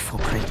gift for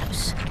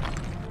Kratos.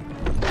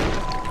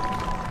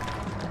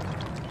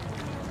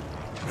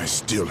 I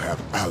still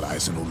have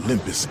allies in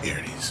Olympus,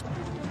 Ares.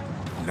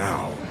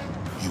 Now,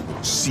 you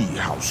will see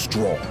how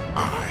strong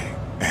I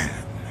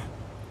am.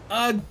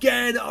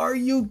 Again, are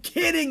you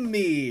kidding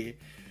me?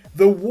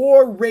 The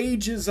war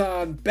rages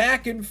on,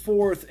 back and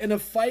forth, in a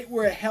fight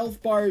where a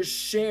health bar is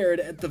shared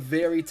at the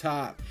very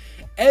top.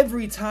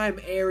 Every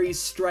time Ares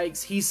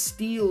strikes, he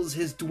steals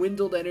his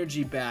dwindled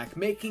energy back,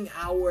 making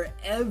our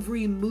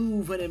every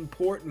move an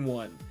important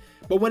one.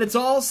 But when it's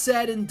all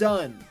said and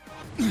done...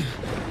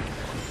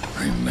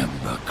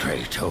 Remember,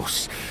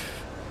 Kratos,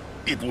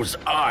 it was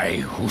I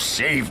who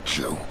saved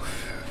you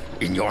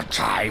in your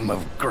time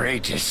of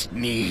greatest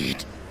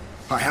need.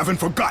 I haven't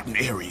forgotten,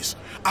 Ares.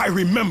 I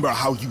remember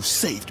how you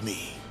saved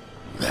me.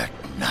 That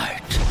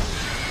night,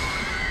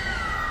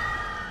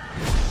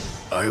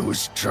 I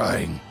was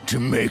trying to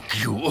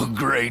make you a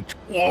great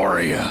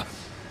warrior.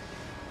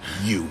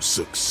 You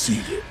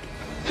succeeded.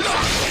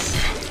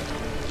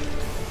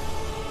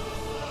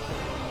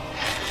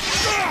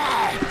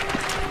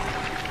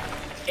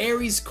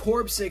 Ares'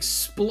 corpse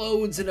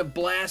explodes in a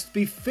blast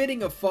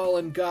befitting a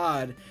fallen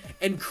god,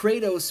 and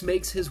Kratos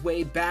makes his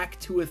way back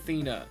to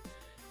Athena.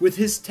 With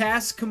his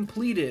task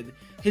completed,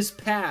 his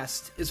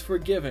past is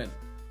forgiven.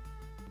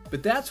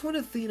 But that's when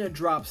Athena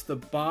drops the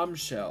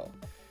bombshell.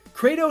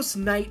 Kratos'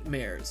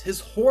 nightmares, his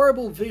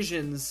horrible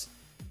visions,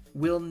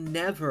 will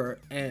never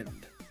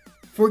end.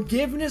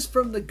 Forgiveness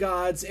from the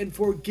gods and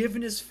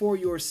forgiveness for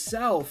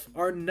yourself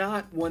are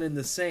not one and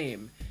the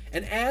same.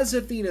 And as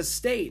Athena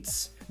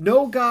states,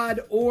 no god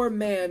or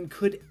man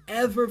could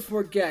ever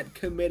forget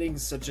committing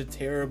such a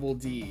terrible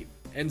deed.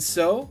 And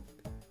so,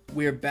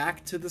 we're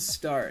back to the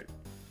start.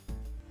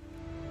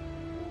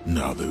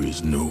 Now there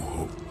is no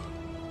hope.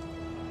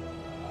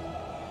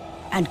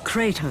 And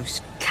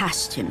Kratos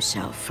cast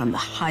himself from the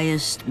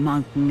highest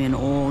mountain in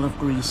all of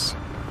Greece.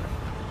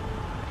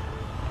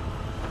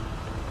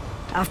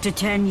 After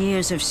 10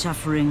 years of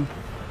suffering,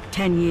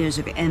 10 years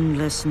of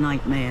endless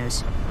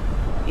nightmares,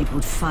 it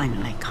would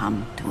finally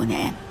come to an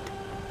end.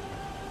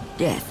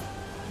 Death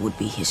would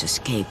be his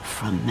escape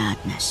from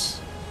madness.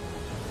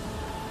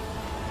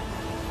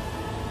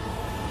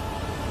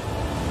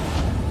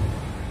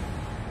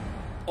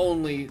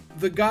 Only,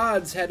 the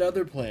gods had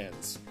other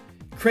plans.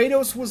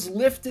 Kratos was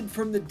lifted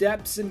from the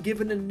depths and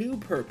given a new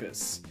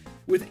purpose.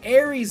 With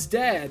Ares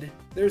dead,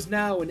 there's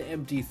now an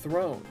empty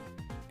throne.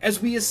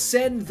 As we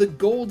ascend the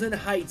golden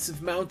heights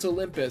of Mount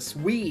Olympus,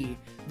 we,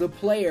 the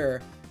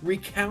player,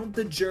 recount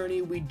the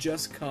journey we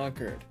just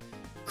conquered.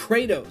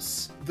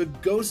 Kratos, the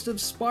ghost of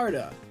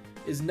Sparta,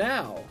 is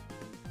now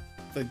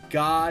the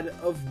god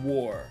of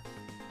war.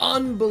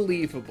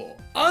 Unbelievable.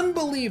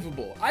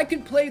 Unbelievable. I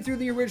could play through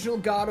the original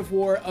God of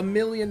War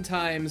 1,000,000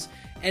 times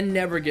and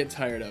never get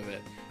tired of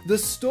it. The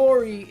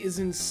story is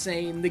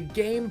insane. The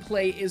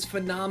gameplay is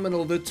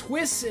phenomenal. The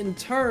twists and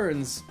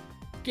turns.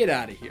 Get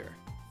out of here.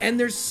 And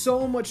there's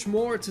so much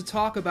more to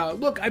talk about.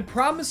 Look, I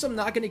promise I'm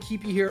not going to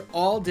keep you here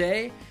all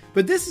day,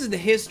 but this is the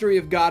history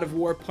of God of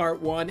War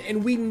Part 1,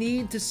 and we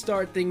need to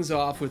start things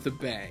off with a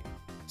bang.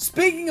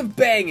 Speaking of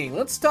banging,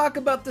 let's talk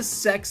about the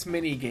sex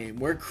minigame,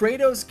 where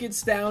Kratos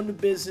gets down to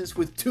business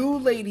with 2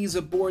 ladies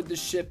aboard the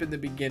ship in the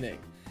beginning.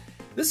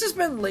 This has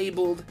been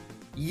labeled,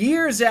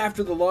 years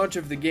after the launch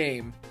of the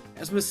game,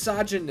 as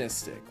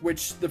misogynistic,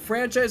 which the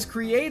franchise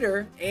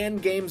creator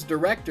and game's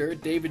director,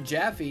 David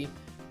Jaffe,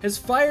 has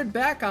fired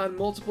back on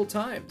multiple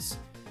times.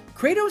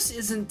 Kratos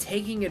isn't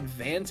taking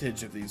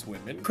advantage of these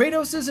women.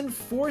 Kratos isn't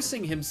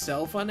forcing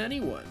himself on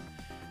anyone.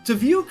 To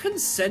view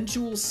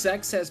consensual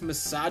sex as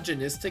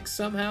misogynistic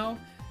somehow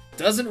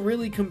doesn't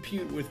really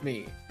compute with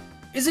me.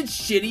 Is it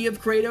shitty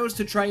of Kratos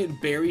to try and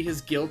bury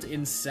his guilt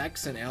in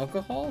sex and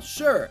alcohol?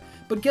 Sure,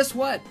 but guess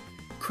what?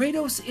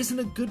 Kratos isn't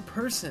a good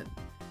person.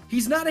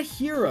 He's not a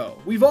hero.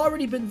 We've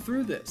already been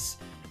through this.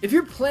 If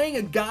you're playing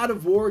a God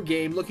of War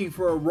game looking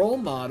for a role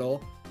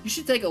model, you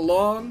should take a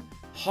long,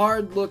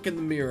 hard look in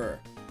the mirror.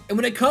 And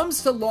when it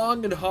comes to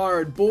long and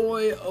hard,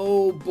 boy,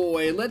 oh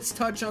boy, let's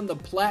touch on the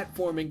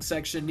platforming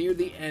section near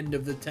the end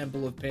of the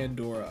Temple of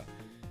Pandora.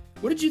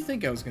 What did you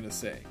think I was gonna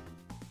say?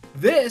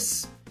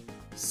 This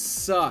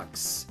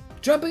sucks.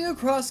 Jumping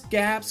across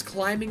gaps,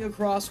 climbing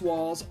across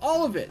walls,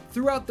 all of it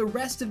throughout the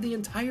rest of the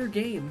entire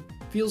game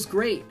feels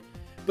great.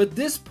 But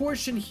this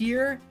portion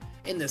here,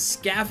 in the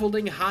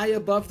scaffolding high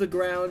above the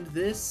ground,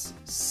 this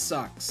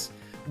sucks.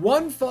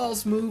 One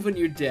false move and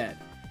you're dead.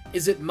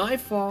 Is it my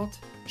fault?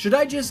 Should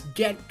I just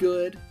get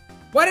good?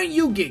 Why don't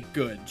you get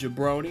good,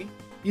 jabroni?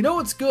 You know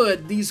what's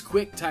good? These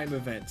quick time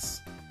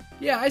events.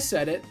 Yeah, I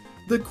said it.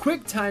 The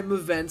quick time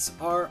events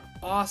are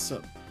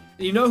awesome.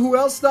 And you know who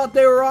else thought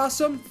they were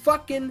awesome?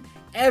 Fucking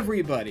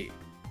everybody.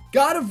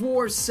 God of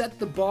War set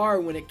the bar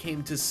when it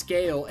came to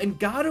scale, and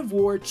God of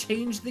War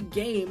changed the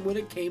game when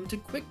it came to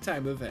quick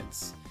time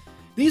events.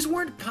 These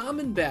weren't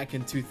common back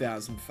in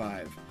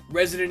 2005.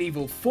 Resident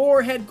Evil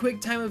 4 had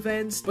QuickTime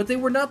events, but they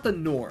were not the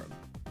norm.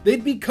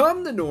 They'd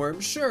become the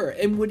norm, sure,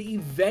 and would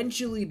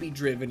eventually be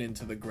driven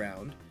into the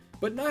ground,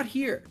 but not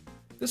here.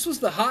 This was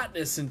the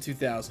hotness in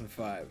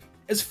 2005.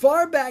 As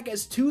far back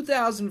as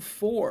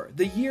 2004,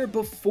 the year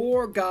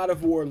before God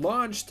of War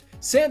launched,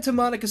 Santa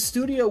Monica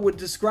Studio would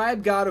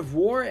describe God of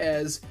War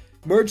as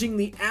merging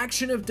the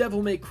action of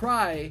Devil May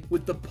Cry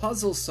with the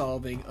puzzle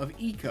solving of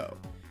Ico.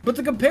 But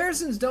the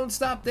comparisons don't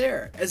stop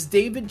there, as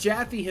David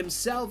Jaffe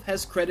himself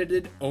has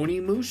credited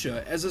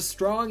Onimusha as a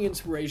strong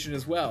inspiration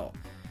as well.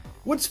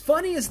 What's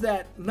funny is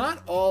that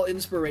not all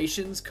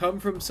inspirations come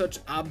from such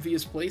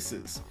obvious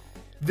places.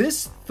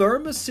 This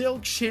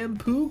Thermosilk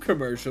shampoo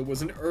commercial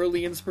was an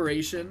early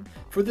inspiration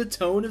for the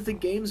tone of the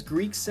game's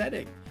Greek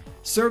setting,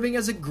 serving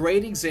as a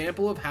great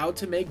example of how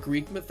to make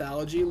Greek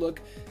mythology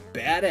look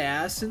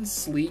badass and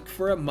sleek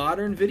for a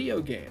modern video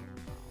game.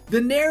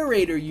 The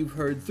narrator you've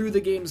heard through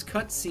the game's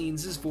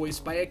cutscenes is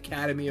voiced by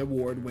Academy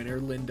Award winner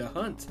Linda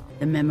Hunt.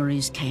 The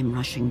memories came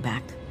rushing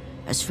back,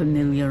 as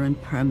familiar and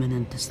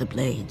permanent as the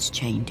blades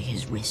chained to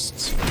his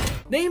wrists.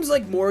 Names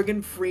like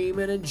Morgan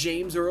Freeman and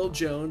James Earl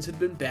Jones had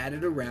been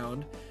batted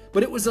around,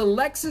 but it was a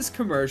Lexus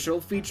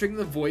commercial featuring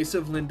the voice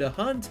of Linda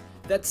Hunt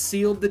that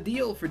sealed the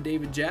deal for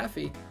David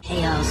Jaffe.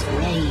 Chaos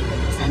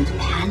reigns and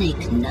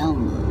panic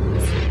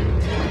gnomes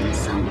when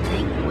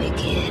something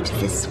wicked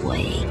this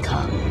way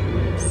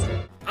comes.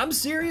 I'm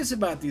serious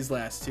about these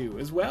last two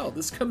as well.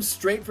 This comes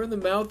straight from the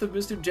mouth of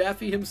Mr.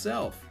 Jaffe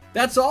himself.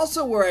 That's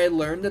also where I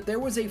learned that there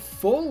was a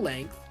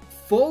full-length,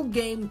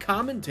 full-game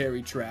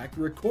commentary track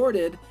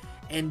recorded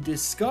and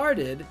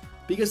discarded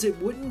because it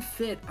wouldn't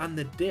fit on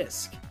the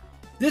disc.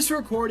 This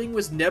recording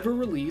was never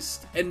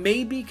released and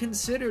may be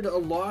considered a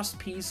lost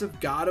piece of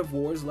God of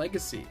War's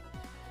legacy.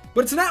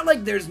 But it's not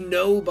like there's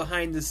no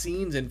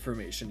behind-the-scenes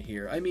information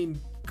here. I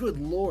mean, good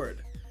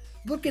lord.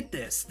 Look at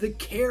this, the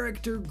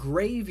character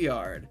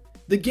graveyard.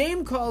 The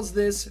game calls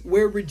this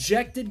where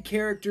rejected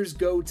characters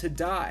go to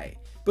die.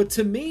 But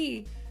to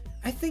me,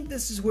 I think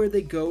this is where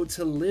they go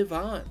to live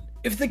on.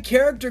 If the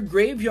character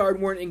graveyard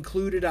weren't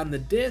included on the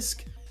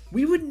disc,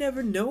 we would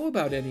never know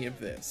about any of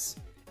this.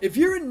 If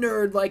you're a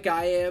nerd like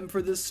I am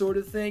for this sort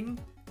of thing,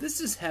 this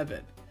is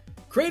heaven.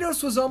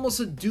 Kratos was almost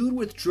a dude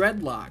with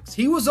dreadlocks.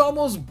 He was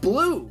almost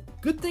blue.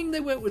 Good thing they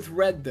went with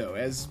red though,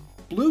 as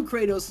blue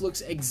Kratos looks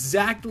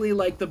exactly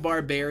like the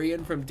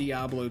barbarian from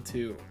Diablo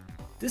 2.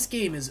 This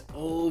game is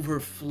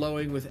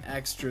overflowing with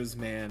extras,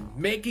 man.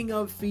 Making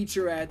of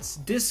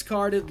featurettes,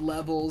 discarded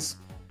levels.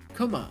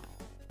 Come on.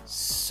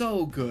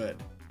 So good.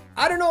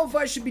 I don't know if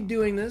I should be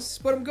doing this,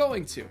 but I'm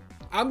going to.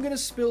 I'm gonna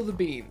spill the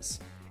beans.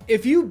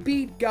 If you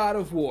beat God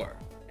of War,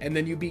 and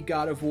then you beat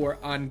God of War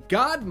on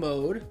God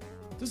mode,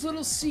 there's a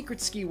little secret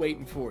ski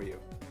waiting for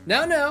you.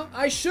 Now,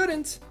 I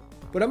shouldn't,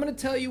 but I'm gonna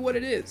tell you what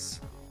it is.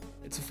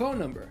 It's a phone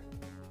number.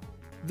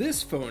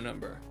 This phone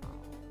number.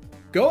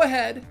 Go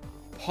ahead,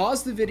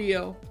 pause the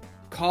video,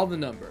 call the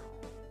number.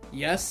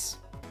 Yes,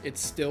 it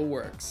still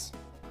works.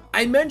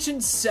 I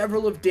mentioned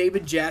several of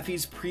David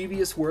Jaffe's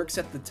previous works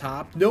at the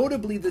top,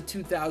 notably the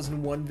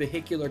 2001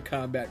 vehicular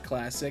combat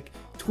classic,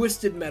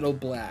 Twisted Metal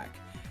Black.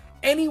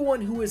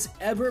 Anyone who has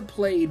ever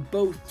played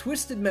both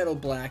Twisted Metal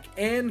Black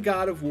and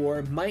God of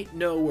War might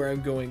know where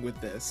I'm going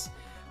with this.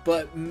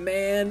 But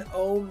man,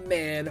 oh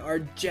man, are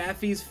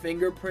Jaffe's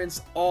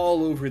fingerprints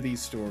all over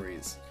these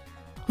stories.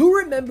 Who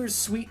remembers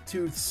Sweet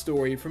Tooth's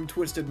story from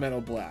Twisted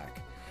Metal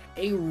Black?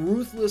 A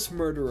ruthless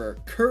murderer,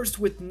 cursed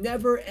with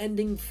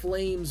never-ending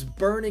flames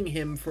burning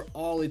him for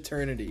all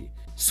eternity.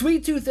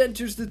 Sweet Tooth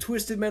enters the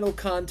Twisted Metal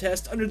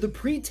contest under the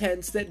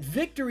pretense that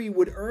victory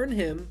would earn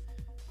him,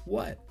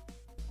 what?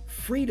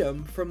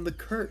 Freedom from the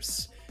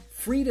curse.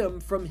 Freedom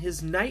from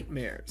his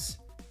nightmares.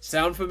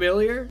 Sound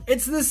familiar?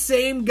 It's the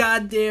same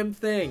goddamn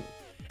thing.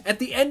 At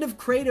the end of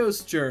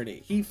Kratos'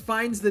 journey, he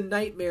finds the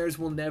nightmares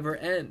will never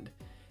end.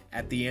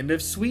 At the end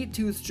of Sweet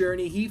Tooth's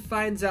journey, he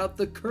finds out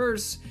the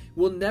curse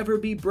will never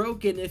be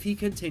broken if he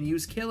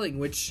continues killing,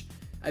 which,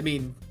 I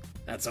mean,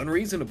 that's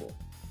unreasonable.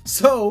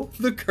 So,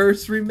 the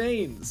curse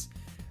remains.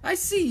 I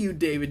see you,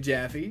 David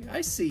Jaffe.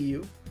 I see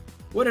you.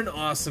 What an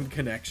awesome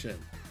connection.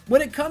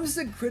 When it comes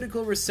to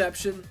critical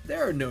reception,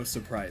 there are no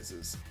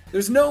surprises.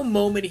 There's no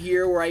moment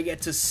here where I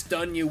get to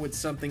stun you with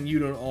something you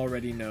don't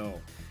already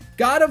know.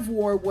 God of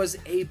War was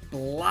a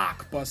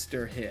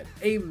blockbuster hit,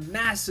 a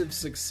massive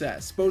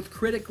success, both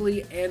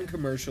critically and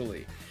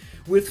commercially.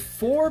 With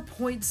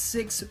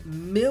 4.6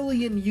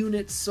 million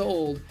units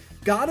sold,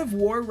 God of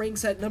War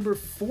ranks at number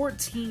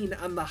 14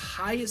 on the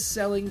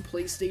highest-selling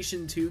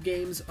PlayStation 2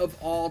 games of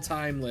all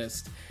time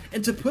list.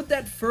 And to put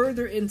that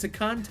further into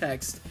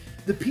context,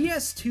 the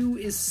PS2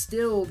 is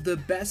still the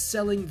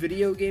best-selling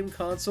video game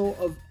console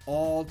of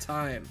all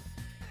time.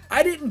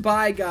 I didn't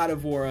buy God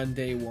of War on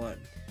day one.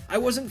 I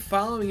wasn't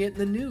following it in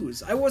the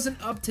news. I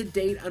wasn't up to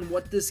date on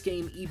what this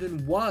game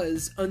even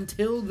was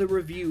until the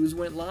reviews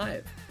went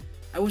live.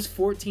 I was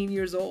 14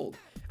 years old.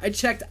 I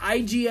checked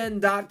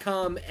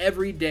IGN.com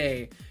every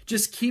day,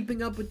 just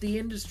keeping up with the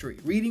industry,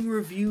 reading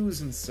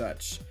reviews and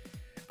such.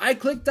 I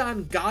clicked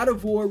on God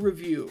of War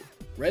review,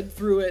 read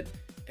through it,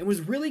 and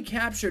was really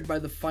captured by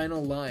the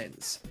final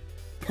lines.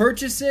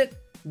 Purchase it,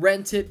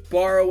 rent it,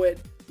 borrow it,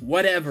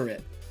 whatever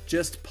it.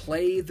 Just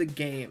play the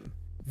game.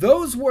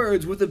 Those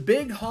words with a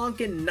big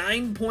honkin'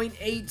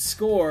 9.8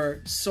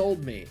 score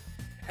sold me.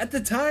 At the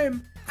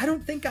time, I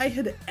don't think I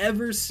had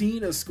ever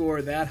seen a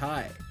score that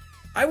high.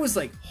 I was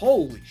like,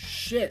 holy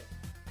shit,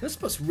 this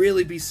must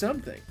really be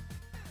something.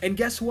 And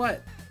guess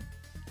what?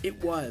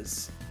 It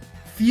was.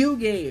 Few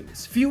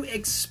games, few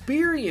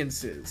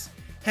experiences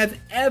have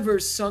ever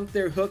sunk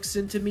their hooks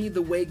into me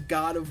the way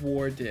God of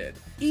War did.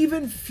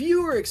 Even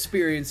fewer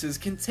experiences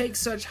can take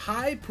such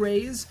high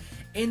praise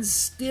and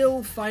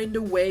still find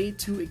a way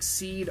to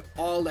exceed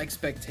all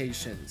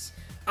expectations.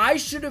 I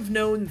should have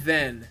known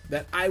then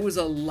that I was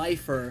a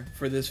lifer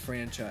for this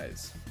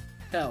franchise.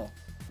 Hell,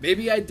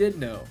 maybe I did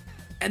know.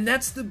 And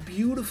that's the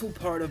beautiful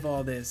part of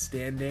all this,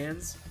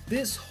 Dan-Dans.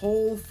 This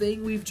whole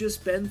thing we've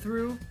just been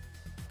through,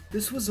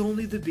 this was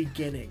only the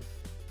beginning.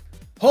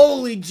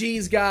 Holy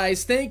jeez,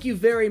 guys, thank you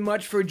very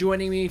much for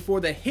joining me for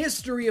the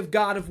History of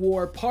God of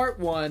War Part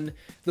 1,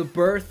 The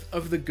Birth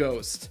of the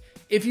Ghost.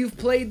 If you've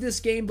played this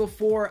game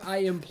before, I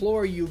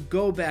implore you,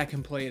 go back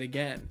and play it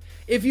again.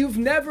 If you've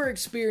never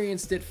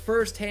experienced it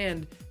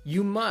firsthand,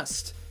 you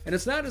must. And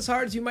it's not as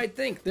hard as you might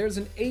think. There's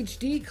an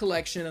HD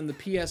collection on the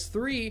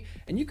PS3,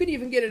 and you could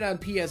even get it on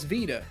PS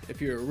Vita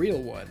if you're a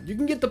real one. You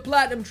can get the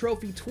Platinum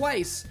Trophy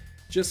twice,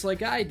 just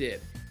like I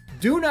did.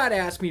 Do not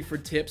ask me for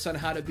tips on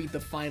how to beat the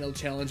final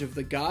challenge of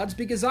the gods,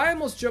 because I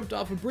almost jumped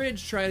off a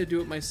bridge trying to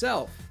do it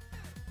myself.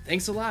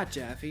 Thanks a lot,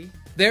 Jaffe.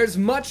 There's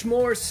much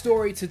more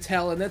story to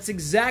tell, and that's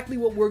exactly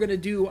what we're going to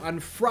do on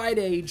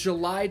Friday,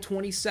 July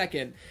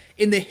 22nd,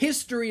 in the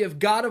history of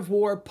God of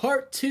War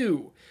Part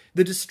 2,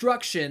 The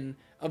Destruction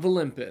of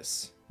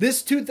Olympus.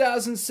 This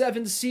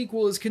 2007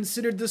 sequel is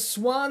considered the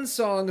swan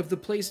song of the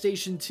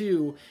PlayStation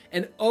 2,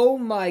 and oh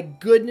my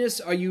goodness,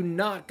 are you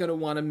not going to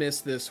want to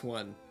miss this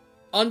one.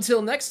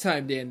 Until next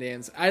time, Dan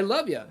Dans, I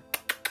love ya,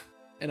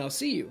 and I'll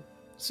see you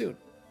soon.